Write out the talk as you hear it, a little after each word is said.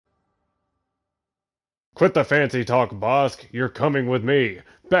Quit the fancy talk, Bosk. You're coming with me.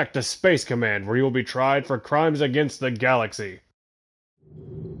 Back to Space Command, where you will be tried for crimes against the galaxy.